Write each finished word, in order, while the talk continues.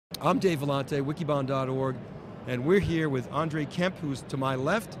I'm Dave Vellante, wikibon.org, and we're here with Andre Kemp, who's to my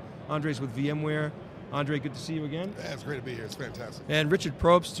left. Andre's with VMware. Andre, good to see you again. Yeah, it's great to be here, it's fantastic. And Richard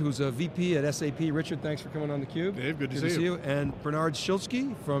Probst, who's a VP at SAP. Richard, thanks for coming on theCUBE. Dave, good to see you. And Bernhard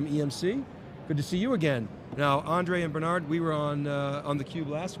Schulzki from EMC. Good to see you again. Now, Andre and Bernhard, we were on theCUBE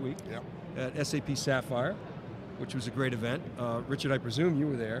last week at SAP Sapphire, which was a great event. Richard, I presume you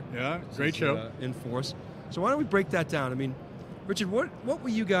were there. Yeah, great show. In force. So why don't we break that down? I mean, Richard, what were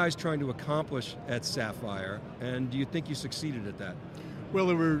you guys trying to accomplish at Sapphire, and do you think you succeeded at that? Well,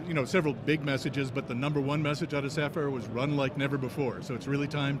 there were several big messages, but the number one message out of Sapphire was run like never before. So it's really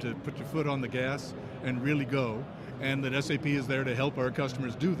time to put your foot on the gas and really go, and that SAP is there to help our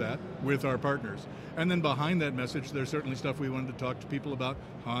customers do that with our partners. And then behind that message, there's certainly stuff we wanted to talk to people about: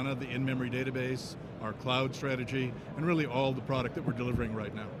 HANA, the in-memory database, our cloud strategy, and really all the product that we're delivering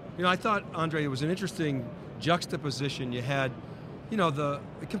right now. I thought, Andre, it was an interesting juxtaposition. You had,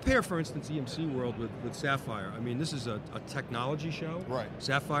 compare, for instance, EMCworld with Sapphire. I mean, this is a technology show. Right.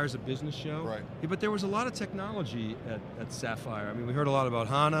 Sapphire's a business show. Right. Yeah, but there was a lot of technology at Sapphire. I mean, we heard a lot about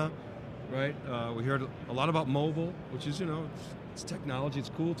HANA, right? We heard a lot about mobile, which is, it's technology,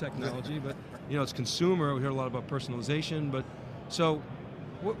 it's cool technology, but, it's consumer. We heard a lot about personalization, but, so,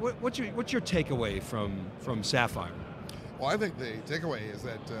 what's your takeaway from Sapphire? Well, I think the takeaway is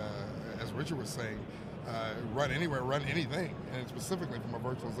that, as Richard was saying, run anywhere, run anything, and specifically from a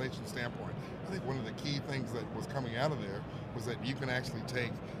virtualization standpoint. I think one of the key things that was coming out of there was that you can actually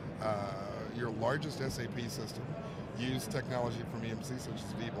take your largest SAP system, use technology from EMC such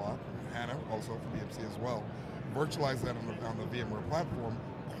as vBlock, and HANA also from EMC as well, virtualize that on the VMware platform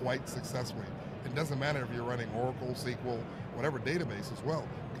quite successfully. It doesn't matter if you're running Oracle, SQL, whatever database as well,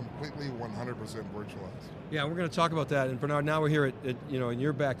 completely 100% virtualized. Yeah, we're going to talk about that. And Bernhard, now we're here at in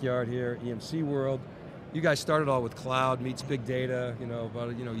your backyard here, EMCworld. You guys started all with cloud meets big data, about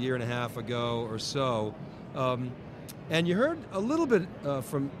a year and a half ago or so. And you heard a little bit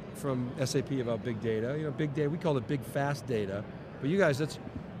from SAP about big data. Big data, we call it big fast data. But you guys, that's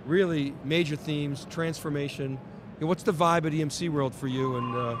really major themes, transformation. What's the vibe at EMCworld for you,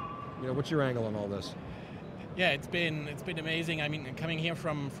 and what's your angle on all this? Yeah, it's been amazing. I mean, coming here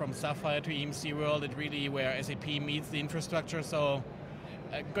from Sapphire to EMCworld, it really where SAP meets the infrastructure. So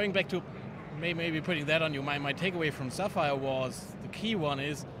going back to maybe putting that on you, my takeaway from Sapphire was, the key one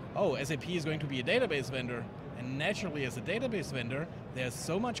is, SAP is going to be a database vendor. And naturally, as a database vendor, they're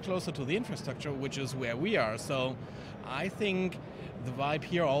so much closer to the infrastructure, which is where we are. So I think the vibe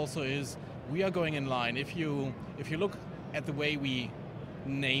here also is, we are going in line. If you look at the way we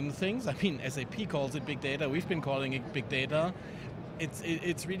name things, I mean, SAP calls it big data, we've been calling it big data.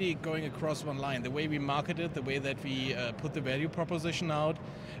 It's really going across one line. The way we market it, the way that we put the value proposition out,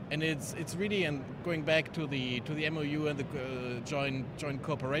 and it's really, and going back to the MOU and the joint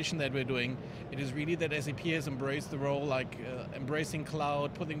cooperation that we're doing, it is really that SAP has embraced the role, like embracing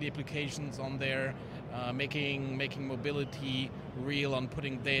cloud, putting the applications on there, making mobility real, on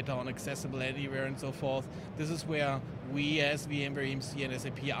putting data on accessible anywhere and so forth. This is where we as VMware, EMC and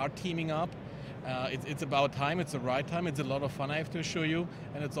SAP are teaming up. It's about time, it's the right time, it's a lot of fun, I have to assure you,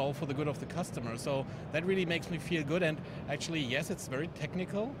 and it's all for the good of the customer. So that really makes me feel good, and actually, yes, it's very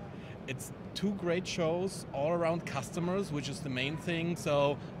technical. It's two great shows all around customers, which is the main thing,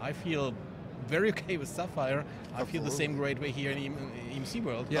 so I feel very okay with Sapphire. I feel the same great way here in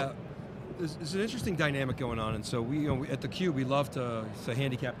EMCworld. Yeah. There's an interesting dynamic going on, and so we at theCUBE, we love to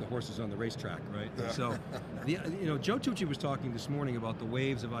handicap the horses on the racetrack, right? Yeah. So, Joe Tucci was talking this morning about the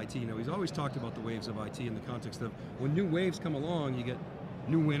waves of IT. He's always talked about the waves of IT in the context of, when new waves come along, you get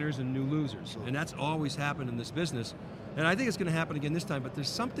new winners and new losers, and that's always happened in this business. And I think it's going to happen again this time, but there's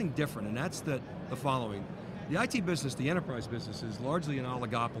something different, and that's the following. The IT business, the enterprise business, is largely an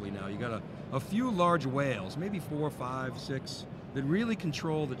oligopoly now. You got a few large whales, maybe 4, 5, 6, that really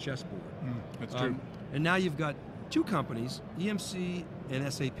control the chessboard. That's true. And now you've got two companies, EMC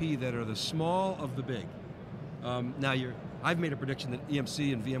and SAP, that are the small of the big. I've made a prediction that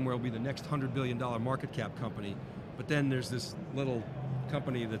EMC and VMware will be the next $100 billion market cap company, but then there's this little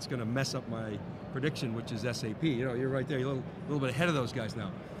company that's going to mess up my prediction, which is SAP. You're right there, you're a little bit ahead of those guys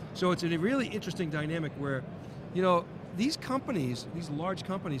now. So it's a really interesting dynamic where, these companies, these large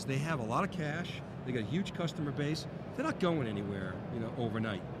companies, they have a lot of cash, they got a huge customer base, they're not going anywhere,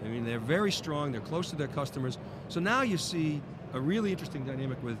 overnight. I mean, they're very strong, they're close to their customers. So now you see a really interesting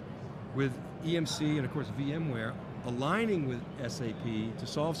dynamic with EMC and of course VMware aligning with SAP to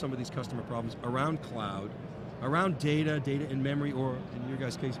solve some of these customer problems around cloud, around data in memory, or in your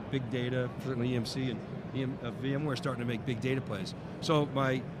guys' case, big data, certainly EMC and VMware starting to make big data plays. So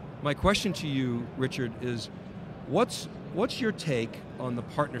my question to you, Richard, is what's what's your take on the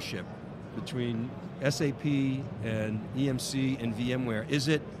partnership between SAP and EMC and VMware? Is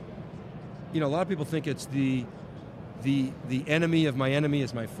it, a lot of people think it's the enemy of my enemy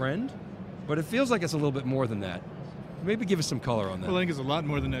is my friend, but it feels like it's a little bit more than that. Maybe give us some color on that. Well, I think it's a lot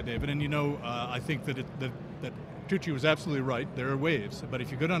more than that, David. And I think that that Tucci was absolutely right. There are waves, but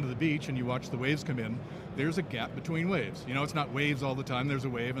if you go down to the beach and you watch the waves come in, there's a gap between waves. It's not waves all the time. There's a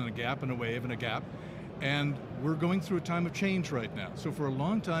wave and a gap and a wave and a gap. And we're going through a time of change right now. So for a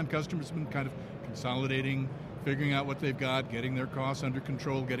long time, customers have been kind of consolidating, figuring out what they've got, getting their costs under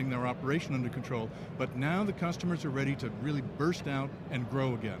control, getting their operation under control. But now the customers are ready to really burst out and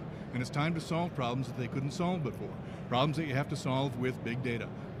grow again. And it's time to solve problems that they couldn't solve before. Problems that you have to solve with big data,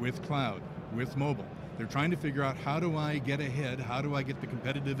 with cloud, with mobile. They're trying to figure out, how do I get ahead, how do I get the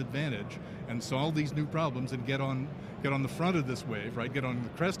competitive advantage and solve these new problems and get on the front of this wave, right? Get on the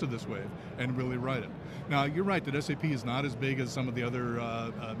crest of this wave and really ride it. Now, you're right that SAP is not as big as some of the other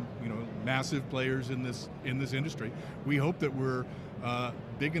massive players in this industry. We hope that we're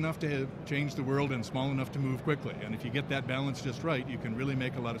big enough to change the world and small enough to move quickly. And if you get that balance just right, you can really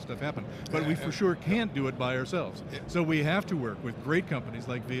make a lot of stuff happen. But we for sure can't do it by ourselves. So we have to work with great companies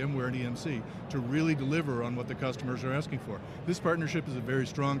like VMware and EMC to really deliver on what the customers are asking for. This partnership is a very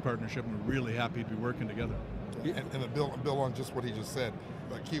strong partnership, and we're really happy to be working together. And to build on just what he just said,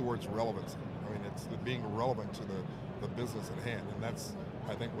 the key word's relevancy. I mean, it's being relevant to the business at hand, and that's,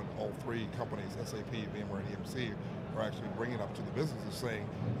 I think, what all three companies, SAP, VMware, and EMC, are actually bringing up to the business, is saying,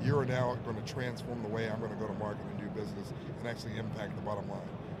 you're now going to transform the way I'm going to go to market and do business and actually impact the bottom line.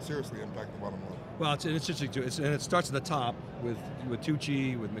 Seriously impact the bottom line. Well, it's interesting too, and it starts at the top with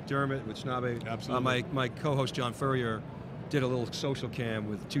Tucci, with McDermott, with Schnabe. Absolutely. My co-host John Furrier did a little social cam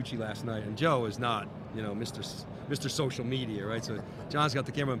with Tucci last night, and Joe is not, Mr. Social Media, right? So John's got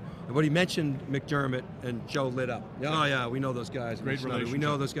the camera, but he mentioned McDermott, and Joe lit up. Oh yeah, we know those guys. Great relationship. We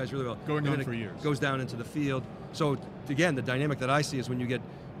know those guys really well. Going on for years. Goes down into the field. So again, the dynamic that I see is when you get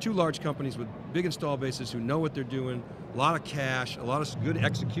two large companies with big install bases who know what they're doing, a lot of cash, a lot of good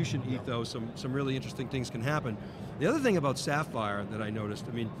execution ethos, some really interesting things can happen. The other thing about Sapphire that I noticed,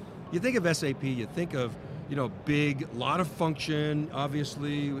 I mean, you think of SAP, you think of big, lot of function,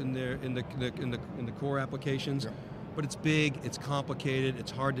 obviously in the core applications, but it's big, it's complicated,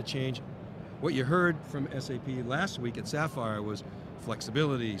 it's hard to change. What you heard from SAP last week at Sapphire was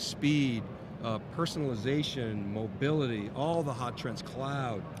flexibility, speed, personalization, mobility, all the hot trends,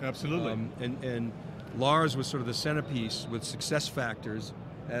 cloud. Absolutely. And Lars was sort of the centerpiece with success factors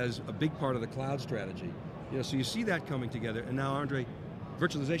as a big part of the cloud strategy. So you see that coming together, and now Andre,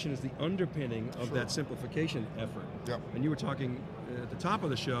 virtualization is the underpinning of that simplification effort. Yep. And you were talking at the top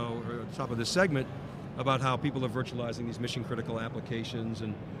of the show, or at the top of this segment, about how people are virtualizing these mission critical applications,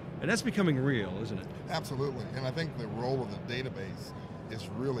 and that's becoming real, isn't it? Absolutely, and I think the role of the database is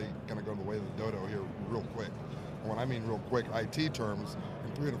really going to go the way of the dodo here real quick. And when I mean real quick, IT terms,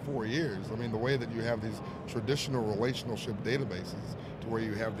 in 3 to 4 years, I mean the way that you have these traditional relationship databases to where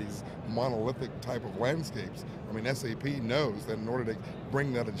you have these monolithic type of landscapes. I mean, SAP knows that in order to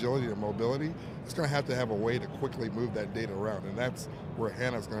bring that agility and mobility, it's going to have a way to quickly move that data around, and that's where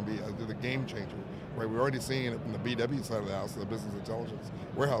HANA's going to be the game changer. Right, we're already seeing it from the BW side of the house, the business intelligence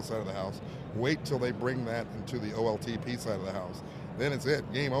warehouse side of the house. Wait till they bring that into the OLTP side of the house. Then it's it,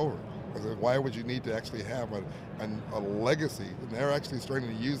 game over. Because why would you need to actually have a legacy, and they're actually starting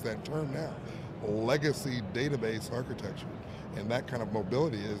to use that term now, a legacy database architecture. And that kind of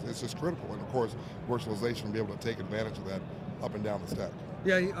mobility is just critical. And of course, virtualization will be able to take advantage of that up and down the stack.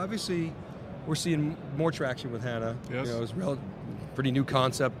 Yeah, obviously, we're seeing more traction with HANA. Yes. It's pretty new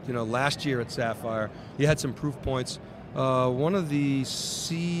concept. Last year at Sapphire, you had some proof points. One of the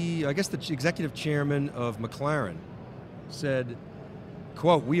the executive chairman of McLaren said,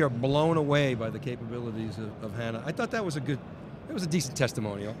 quote, "We are blown away by the capabilities of HANA." I thought that was a decent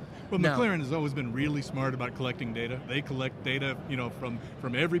testimonial. Well, McLaren has always been really smart about collecting data. They collect data,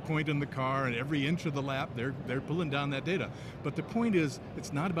 from every point in the car and every inch of the lap. They're pulling down that data. But the point is,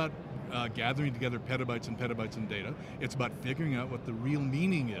 it's not about gathering together petabytes and petabytes of data. It's about figuring out what the real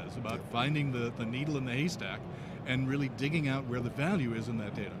meaning is, about finding the needle in the haystack and really digging out where the value is in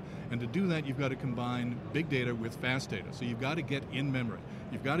that data. And to do that, you've got to combine big data with fast data. So you've got to get in memory.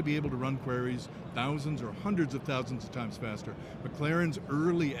 You've got to be able to run queries thousands or hundreds of thousands of times faster. McLaren's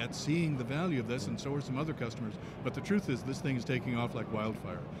early at seeing the value of this, and so are some other customers. But the truth is, this thing is taking off like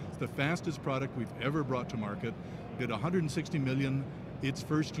wildfire. It's the fastest product we've ever brought to market. Did 160 million its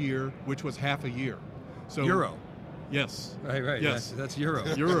first year, which was half a year. So Euro. Yes. Right. Yes. That's euro.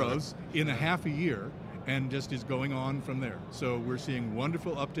 Euros in a half a year. and just is going on from there. So we're seeing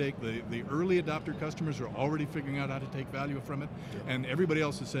wonderful uptake. The early adopter customers are already figuring out how to take value from it, and everybody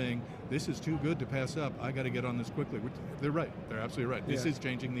else is saying, this is too good to pass up, I got to get on this quickly. They're right, they're absolutely right. This is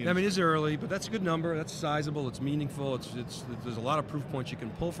changing the industry. I mean, it's early, but that's a good number, that's sizable, it's meaningful, there's a lot of proof points you can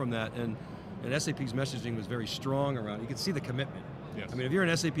pull from that, and SAP's messaging was very strong around it. You can see the commitment. Yes. I mean, if you're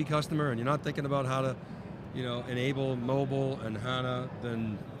an SAP customer and you're not thinking about how to, enable mobile and HANA,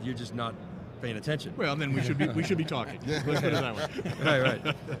 then you're just not paying attention. Well, then we should be talking. Let's put it that way.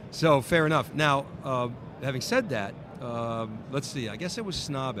 Right. So fair enough. Now, having said that, let's see. I guess it was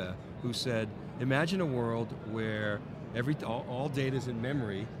Snabe who said, "Imagine a world where all data is in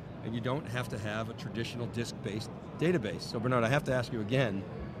memory, and you don't have to have a traditional disk-based database." So Bernhard, I have to ask you again.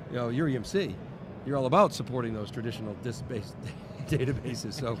 You're EMC. You're all about supporting those traditional disk-based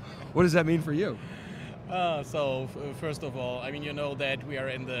databases. So, what does that mean for you? First of all, I mean, you know that we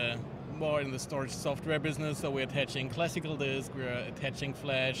are more in the storage software business, so we're attaching classical disk, we're attaching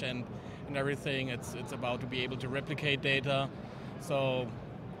flash and everything. It's about to be able to replicate data. So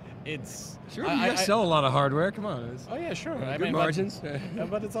it's... Sure, you guys sell a lot of hardware, come on. Oh yeah, sure. Good margins.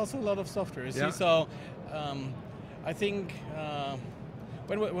 But it's also a lot of software, you see. So I think,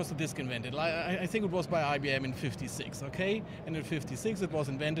 when was the disk invented? I think it was by IBM in '56, okay? And in '56 it was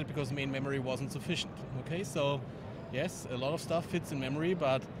invented because main memory wasn't sufficient, okay? So yes, a lot of stuff fits in memory,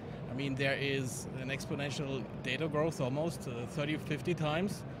 but I mean, there is an exponential data growth almost 30, 50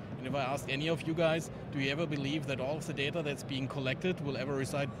 times. And if I ask any of you guys, do you ever believe that all of the data that's being collected will ever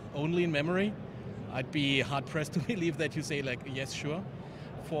reside only in memory? I'd be hard pressed to believe that you say like, yes, sure.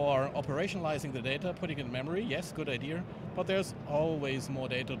 For operationalizing the data, putting it in memory, yes, good idea. But there's always more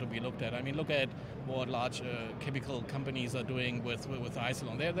data to be looked at. I mean, look at what large chemical companies are doing with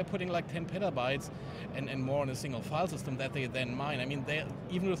Isilon. They're putting like 10 petabytes and more on a single file system that they then mine. I mean,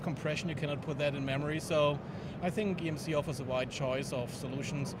 even with compression, you cannot put that in memory. So I think EMC offers a wide choice of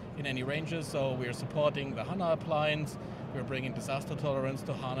solutions in any ranges. So we're supporting the HANA appliance. We're bringing disaster tolerance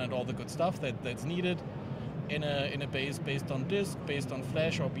to HANA and all the good stuff that's needed in a base based on disk, based on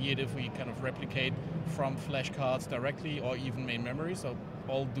flash, or be it if we kind of replicate from flash cards directly or even main memory, so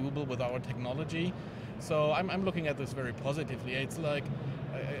all doable with our technology. So I'm looking at this very positively. It's like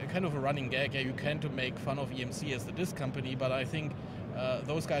a kind of a running gag. Yeah, you can to make fun of EMC as the disk company, but I think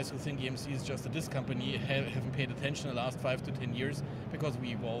those guys who think EMC is just a disk company haven't paid attention in the last 5 to 10 years, because we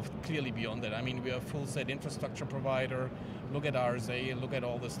evolved clearly beyond that. I mean, we are a full set infrastructure provider. Look at RSA, look at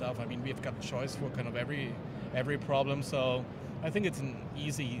all the stuff. I mean, we've got choice for kind of every problem. So I think it's an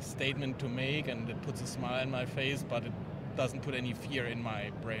easy statement to make, and it puts a smile on my face, but it doesn't put any fear in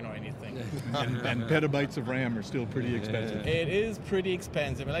my brain or anything. and petabytes of RAM are still pretty expensive. It is pretty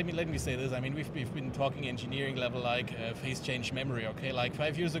expensive. Let me say this. I mean, we've been talking engineering level like phase change memory. Okay, like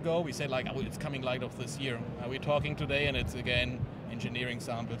 5 years ago we said like, oh, it's coming light of this year. We're talking today, and it's again engineering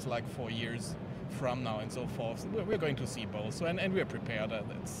samples like 4 years from now and so forth. So we're going to see both. So and we're prepared.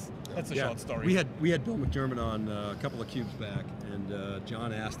 That's a short story. We had Bill McDermott on a couple of CUBEs back, and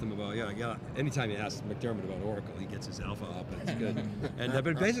John asked him about anytime you ask McDermott about Oracle, he gets his alpha up, and it's good. And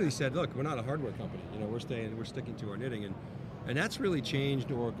but basically said, look, we're not a hardware company. We're sticking to our knitting, and that's really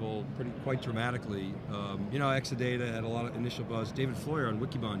changed Oracle quite dramatically. Exadata had a lot of initial buzz. David Floyer on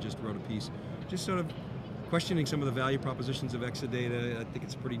Wikibon just wrote a piece, just sort of questioning some of the value propositions of Exadata. I think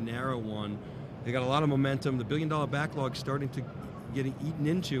it's a pretty narrow one. They got a lot of momentum. The $1 billion backlog starting to getting eaten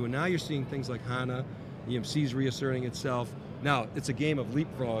into, and now you're seeing things like HANA, EMC's reasserting itself. Now, it's a game of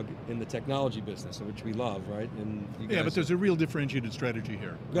leapfrog in the technology business, which we love, right? And but there's a real differentiated strategy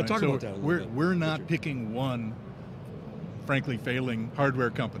here. Right? Talk about that a little bit. We're not picking one, frankly, failing hardware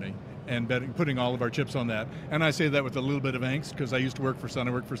company and putting all of our chips on that. And I say that with a little bit of angst, because I used to work for Sun.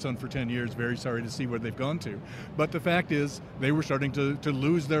 I worked for Sun for 10 years, very sorry to see where they've gone to. But the fact is, they were starting to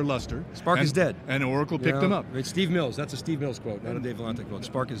lose their luster. Spark is dead. And Oracle picked them up. It's Steve Mills, that's a Steve Mills quote, not a Dave Vellante quote.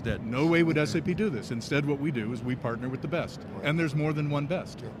 Spark is dead. No way would SAP do this. Instead, what we do is we partner with the best. And there's more than one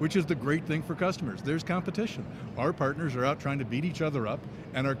best, which is the great thing for customers. There's competition. Our partners are out trying to beat each other up,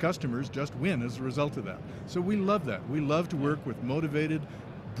 and our customers just win as a result of that. So we love that. We love to work with motivated,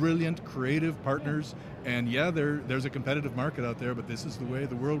 brilliant, creative partners, and there's a competitive market out there, but this is the way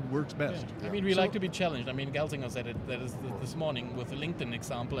the world works best. I mean, we like to be challenged. I mean, Gelsinger said it this morning with the LinkedIn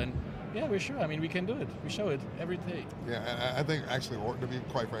example, and yeah, we're sure. I mean, we can do it. We show it every day. Yeah, and I think actually, to be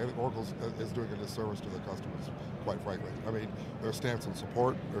quite frank, I think Oracle is doing a disservice to their customers, quite frankly. I mean, their stance on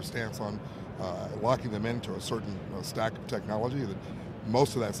support, their stance on locking them into a certain stack of technology, that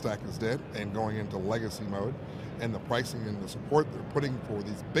most of that stack is dead and going into legacy mode. And the pricing and the support they're putting for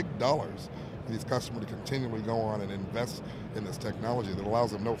these big dollars for these customers to continually go on and invest in this technology that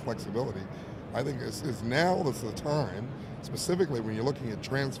allows them no flexibility. I think is now is the time, specifically when you're looking at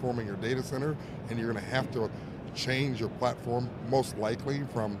transforming your data center and you're going to have to change your platform, most likely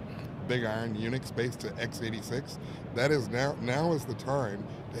from big iron Unix based to x86. That is now is the time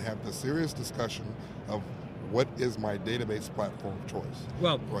to have the serious discussion of what is my database platform of choice.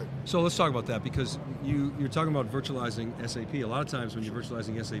 Well, right. So let's talk about that, because you're talking about virtualizing SAP. A lot of times when you're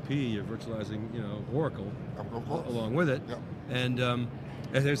virtualizing SAP, you're virtualizing Oracle along with it. Yep. And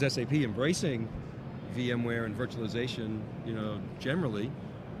there's SAP embracing VMware and virtualization. Generally,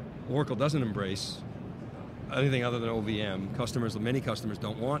 Oracle doesn't embrace anything other than OVM. Many customers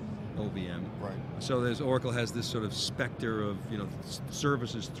don't want OVM. Right. So Oracle has this sort of specter of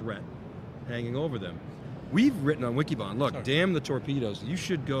services threat hanging over them. We've written on Wikibon, look, damn the torpedoes. You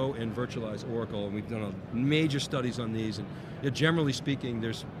should go and virtualize Oracle, and we've done major studies on these. And generally speaking,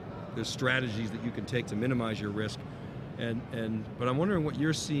 there's strategies that you can take to minimize your risk. But I'm wondering what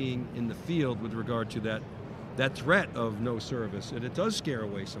you're seeing in the field with regard to that threat of no service, and it does scare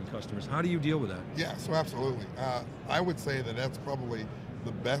away some customers. How do you deal with that? Yeah, so absolutely. I would say that's probably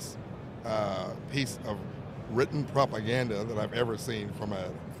the best piece of written propaganda that I've ever seen from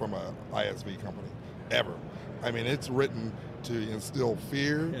a ISV company, ever. I mean, it's written to instill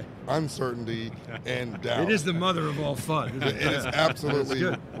fear, uncertainty, and doubt. It is the mother of all fun. It is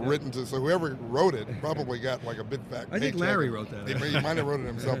absolutely written to, so whoever wrote it probably got like a big fat paycheck. I think Larry wrote that. He might have wrote it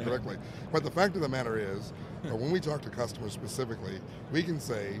himself directly. But the fact of the matter is, when we talk to customers specifically, we can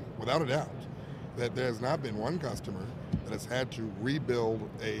say, without a doubt, that there's not been one customer that has had to rebuild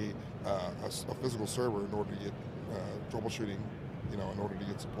a physical server in order to get troubleshooting, in order to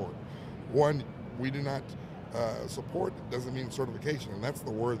get support. One, we do not support doesn't mean certification, and that's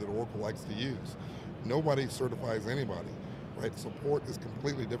the word that Oracle likes to use. Nobody certifies anybody, right? Support is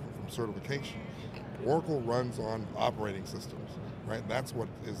completely different from certification. Oracle runs on operating systems, right? That's what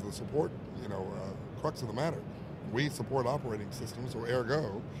is the support, crux of the matter. We support operating systems, so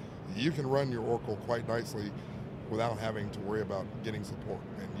ergo, you can run your Oracle quite nicely without having to worry about getting support.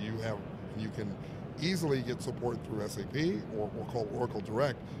 And you can easily get support through SAP, or we'll call Oracle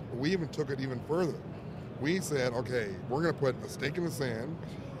Direct, but we even took it even further. We said, okay, we're going to put a stake in the sand.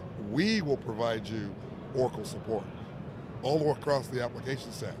 We will provide you Oracle support all across the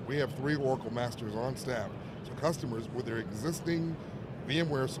application stack. We have 3 Oracle masters on staff. So customers with their existing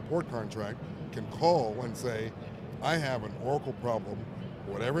VMware support contract can call and say, I have an Oracle problem,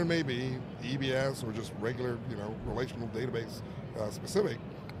 whatever it may be, EBS or just regular, relational database specific,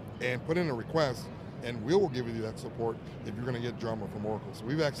 and put in a request, and we will give you that support if you're going to get drama from Oracle. So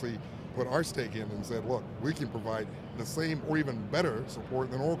we've actually put our stake in and said, look, we can provide the same or even better support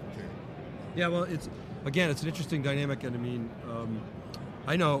than Oracle can. Yeah, well, it's an interesting dynamic, and I mean,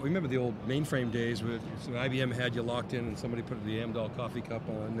 I remember the old mainframe days where IBM had you locked in and somebody put the Amdahl coffee cup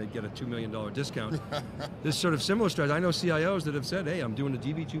on, they'd get a $2 million discount. This sort of similar strategy. I know CIOs that have said, hey, I'm doing a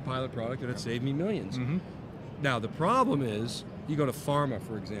DB2 pilot product and it saved me millions. Mm-hmm. Now, the problem is, you go to pharma,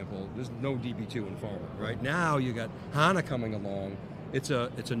 for example, there's no DB2 in pharma, right? Now you got HANA coming along. It's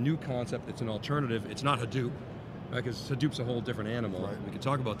a new concept, it's an alternative, it's not Hadoop, right? Because Hadoop's a whole different animal. Right. We could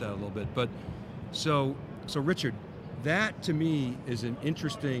talk about that a little bit. But so Richard, that to me is an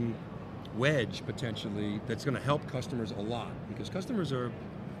interesting wedge potentially that's going to help customers a lot, because customers are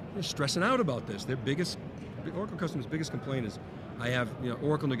stressing out about this. Oracle customers' biggest complaint is, I have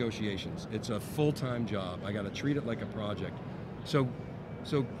Oracle negotiations. It's a full-time job. I got to treat it like a project. So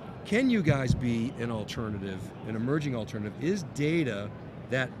can you guys be an alternative, an emerging alternative? Is data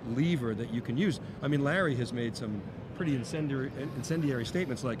that lever that you can use? I mean, Larry has made some pretty incendiary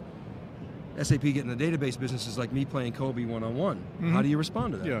statements like, SAP getting the database business is like me playing Kobe one-on-one. Mm-hmm. How do you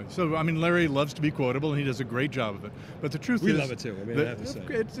respond to that? Yeah, so I mean, Larry loves to be quotable and he does a great job of it. But the truth is... We love it too, I mean, I have to say.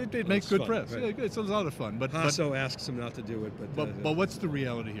 It makes good fun, press. Right? It's a lot of fun. But Hasso asks him not to do it. But what's the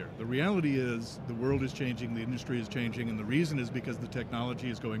reality here? The reality is the world is changing, the industry is changing, and the reason is because the technology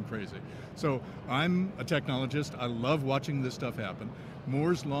is going crazy. So I'm a technologist, I love watching this stuff happen.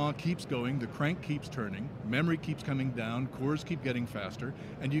 Moore's law keeps going, the crank keeps turning, memory keeps coming down, cores keep getting faster,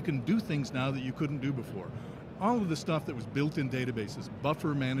 and you can do things now that you couldn't do before. All of the stuff that was built in databases,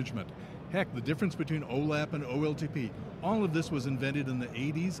 buffer management, heck, the difference between OLAP and OLTP, all of this was invented in the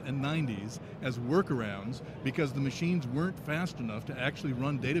 80s and 90s as workarounds because the machines weren't fast enough to actually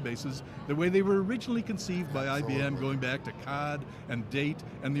run databases the way they were originally conceived by IBM, going back to COD and DATE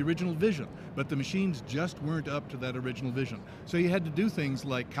and the original vision. But the machines just weren't up to that original vision. So you had to do things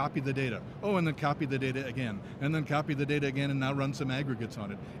like copy the data, and then copy the data again, and then copy the data again and now run some aggregates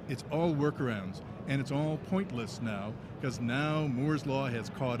on it. It's all workarounds, and it's all pointless now, because now Moore's law has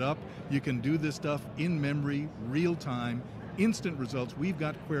caught up. You can do this stuff in memory, real time, instant results. We've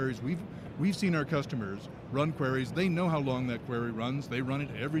got queries. We've seen our customers run queries, they know how long that query runs, they run it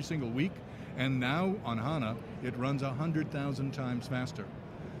every single week, and now on HANA, it runs 100,000 times faster.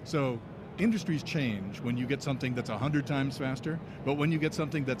 So industries change when you get something that's 100 times faster, but when you get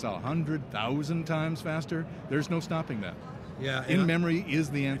something that's 100,000 times faster, there's no stopping that. Yeah, In-memory is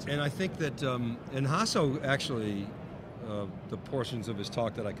the answer. And I think that, and Hasso actually, the portions of his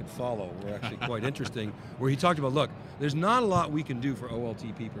talk that I could follow were actually quite interesting, where he talked about, look, there's not a lot we can do for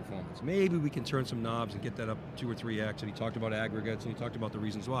OLTP performance. Maybe we can turn some knobs and get that up 2 or 3x, and he talked about aggregates, and he talked about the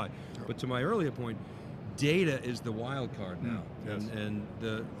reasons why. Sure. But to my earlier point, data is the wild card now. Yes. And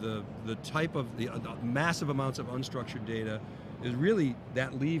the type of, the massive amounts of unstructured data is really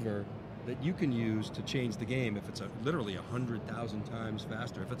that lever that you can use to change the game. If it's literally 100,000 times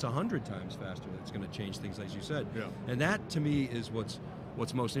faster, if it's 100 times faster, that's going to change things, as you said. Yeah. And that, to me, is what's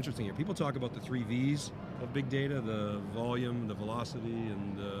most interesting here. People talk about the 3 V's of big data, the volume, the velocity,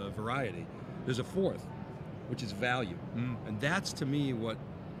 and the variety. There's a 4th, which is value. And that's, to me, what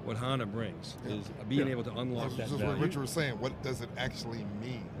HANA brings, is being able to unlock that Just value. what Richard was saying, what does it actually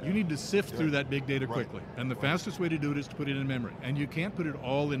mean? You need to sift through that big data Right. quickly. And the fastest way to do it is to put it in memory. And you can't put it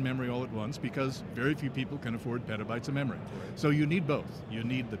all in memory all at once because very few people can afford petabytes of memory. So you need both. You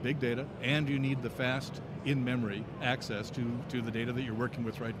need the big data and you need the fast in-memory access to the data that you're working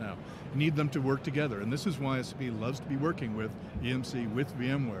with right now. You need them to work together. And this is why SAP loves to be working with EMC, with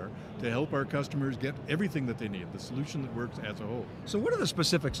VMware, to help our customers get everything that they need, the solution that works as a whole. So what are the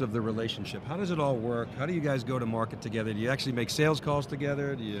specifics of the relationship? How does it all work? How do you guys go to market together? Do you actually make sales calls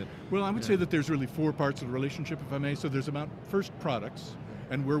together? Do you? Well, I would say that there's really 4 parts of the relationship, if I may. So there's about first products,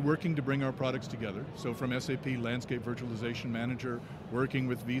 and we're working to bring our products together. So from SAP Landscape Virtualization Manager, working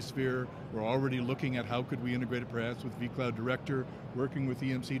with vSphere, we're already looking at how could we integrate it perhaps with vCloud Director, working with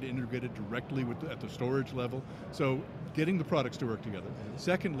EMC to integrate it directly at the storage level. So getting the products to work together.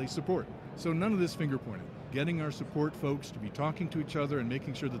 Secondly, support. So none of this finger pointing. Getting our support folks to be talking to each other and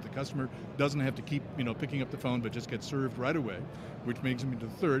making sure that the customer doesn't have to keep picking up the phone but just get served right away, which makes them into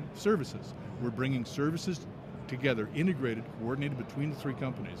the third, services. We're bringing services together, integrated, coordinated between the 3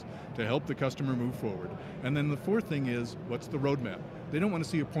 companies to help the customer move forward. And then the 4th thing is, what's the roadmap? They don't want to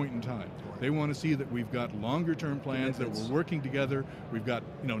see a point in time. They want to see that we've got longer term plans, that we're working together, we've got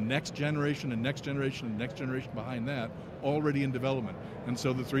next generation and next generation and next generation behind that already in development. And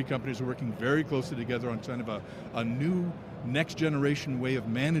so the 3 companies are working very closely together on kind of a new next generation way of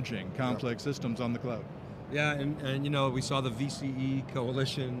managing complex systems on the cloud. Yeah, and we saw the VCE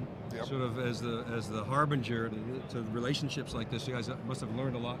coalition sort of as the harbinger to relationships like this. You guys must have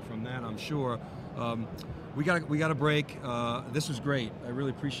learned a lot from that, I'm sure. We got a break. This was great. I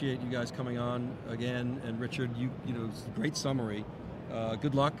really appreciate you guys coming on again. And Richard, it's a great summary.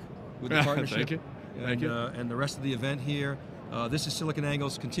 Good luck with the partnership. Thank you. Thank you. And the rest of the event here. This is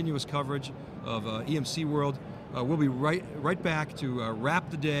SiliconANGLE's continuous coverage of EMCworld. We'll be right back to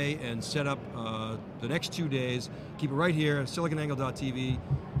wrap the day and set up the next 2 days. Keep it right here, siliconangle.tv.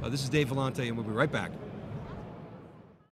 This is Dave Vellante, and we'll be right back.